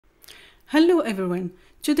Hello everyone.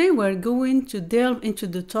 Today we're going to delve into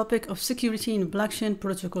the topic of security in blockchain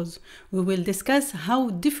protocols. We will discuss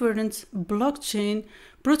how different blockchain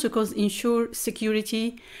protocols ensure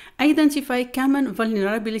security, identify common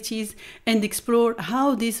vulnerabilities, and explore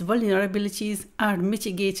how these vulnerabilities are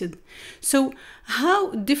mitigated. So,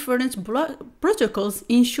 how different protocols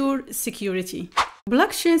ensure security?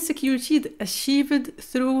 Blockchain security is achieved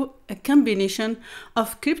through a combination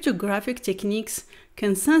of cryptographic techniques,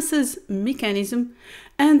 consensus mechanism,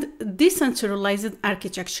 and decentralized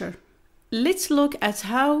architecture. Let's look at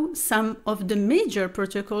how some of the major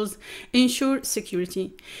protocols ensure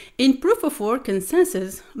security. In proof-of-work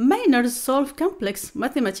consensus, miners solve complex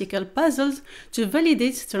mathematical puzzles to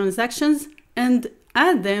validate transactions and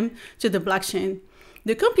add them to the blockchain.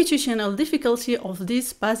 The computational difficulty of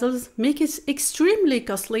these puzzles makes it extremely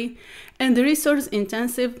costly and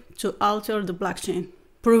resource-intensive to alter the blockchain,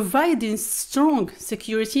 providing strong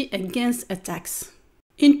security against attacks.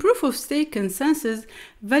 In proof-of-stake consensus,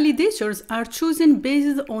 validators are chosen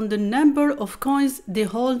based on the number of coins they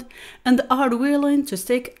hold and are willing to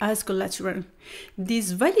stake as collateral.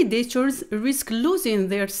 These validators risk losing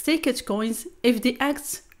their staked coins if they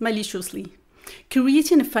act maliciously,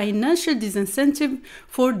 creating a financial disincentive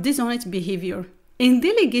for dishonest behavior. In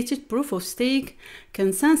delegated proof-of-stake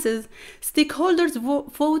consensus, stakeholders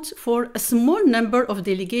vote for a small number of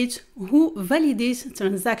delegates who validate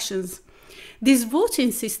transactions. This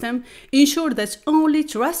voting system ensures that only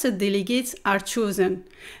trusted delegates are chosen,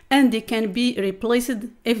 and they can be replaced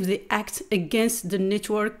if they act against the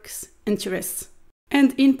network's interests.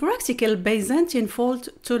 And in practical Byzantine fault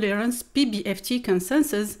tolerance (PBFT)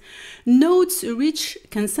 consensus, nodes reach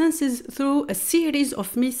consensus through a series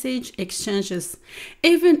of message exchanges,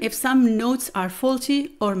 even if some nodes are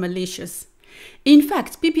faulty or malicious. In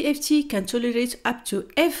fact, PBFT can tolerate up to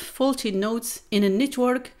F faulty nodes in a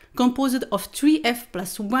network composed of 3F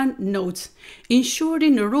plus 1 nodes,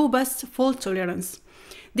 ensuring robust fault tolerance.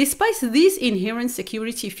 Despite these inherent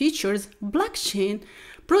security features, blockchain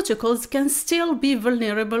protocols can still be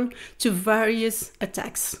vulnerable to various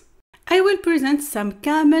attacks. I will present some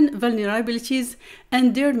common vulnerabilities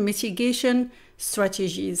and their mitigation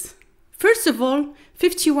strategies. First of all,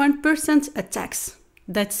 51% attacks.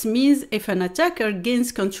 That means if an attacker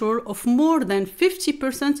gains control of more than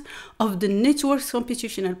 50% of the network's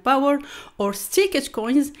computational power or staked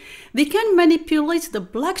coins, they can manipulate the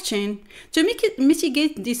blockchain. To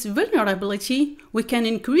mitigate this vulnerability, we can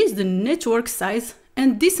increase the network size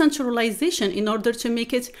and decentralization in order to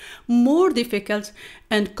make it more difficult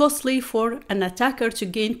and costly for an attacker to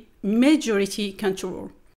gain majority control.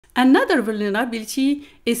 Another vulnerability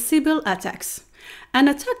is Sybil attacks. An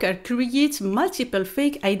attacker creates multiple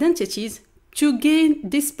fake identities to gain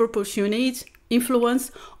disproportionate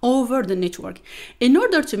influence over the network. In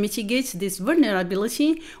order to mitigate this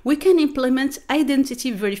vulnerability, we can implement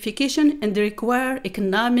identity verification and require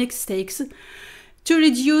economic stakes to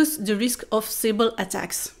reduce the risk of Sybil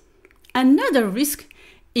attacks. Another risk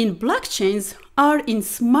in blockchains are in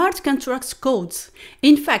smart contract codes.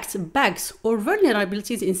 In fact, bugs or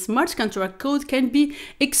vulnerabilities in smart contract code can be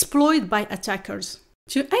exploited by attackers.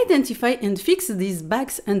 To identify and fix these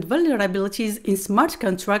bugs and vulnerabilities in smart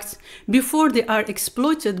contracts before they are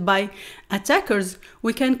exploited by attackers,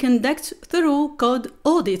 we can conduct thorough code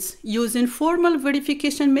audits using formal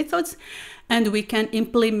verification methods, and we can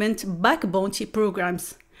implement bug bounty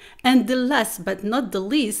programs. And the last but not the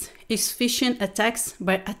least is phishing attacks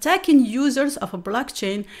by attacking users of a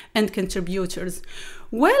blockchain and contributors.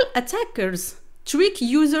 While attackers trick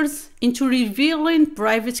users into revealing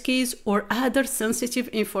private keys or other sensitive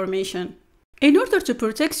information. In order to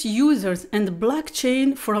protect users and the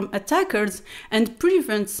blockchain from attackers and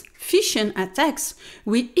prevent phishing attacks,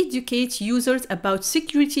 we educate users about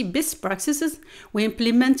security best practices, we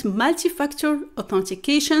implement multi-factor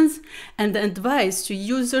authentications, and advise to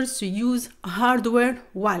users to use hardware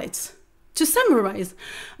wallets. To summarize,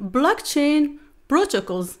 blockchain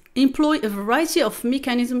protocols employ a variety of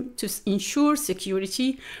mechanisms to ensure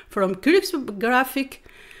security, from cryptographic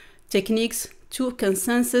techniques to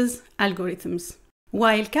consensus algorithms.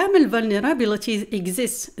 While common vulnerabilities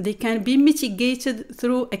exist, they can be mitigated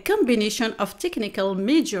through a combination of technical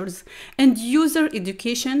measures and user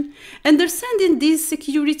education. Understanding these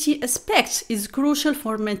security aspects is crucial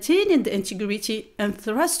for maintaining the integrity and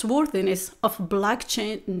trustworthiness of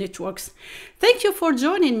blockchain networks. Thank you for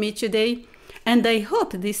joining me today, and I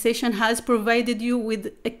hope this session has provided you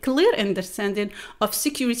with a clear understanding of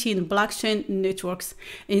security in blockchain networks,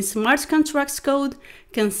 in smart contracts code,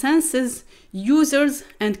 consensus, users,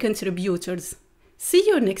 and contributors. See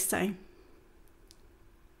you next time.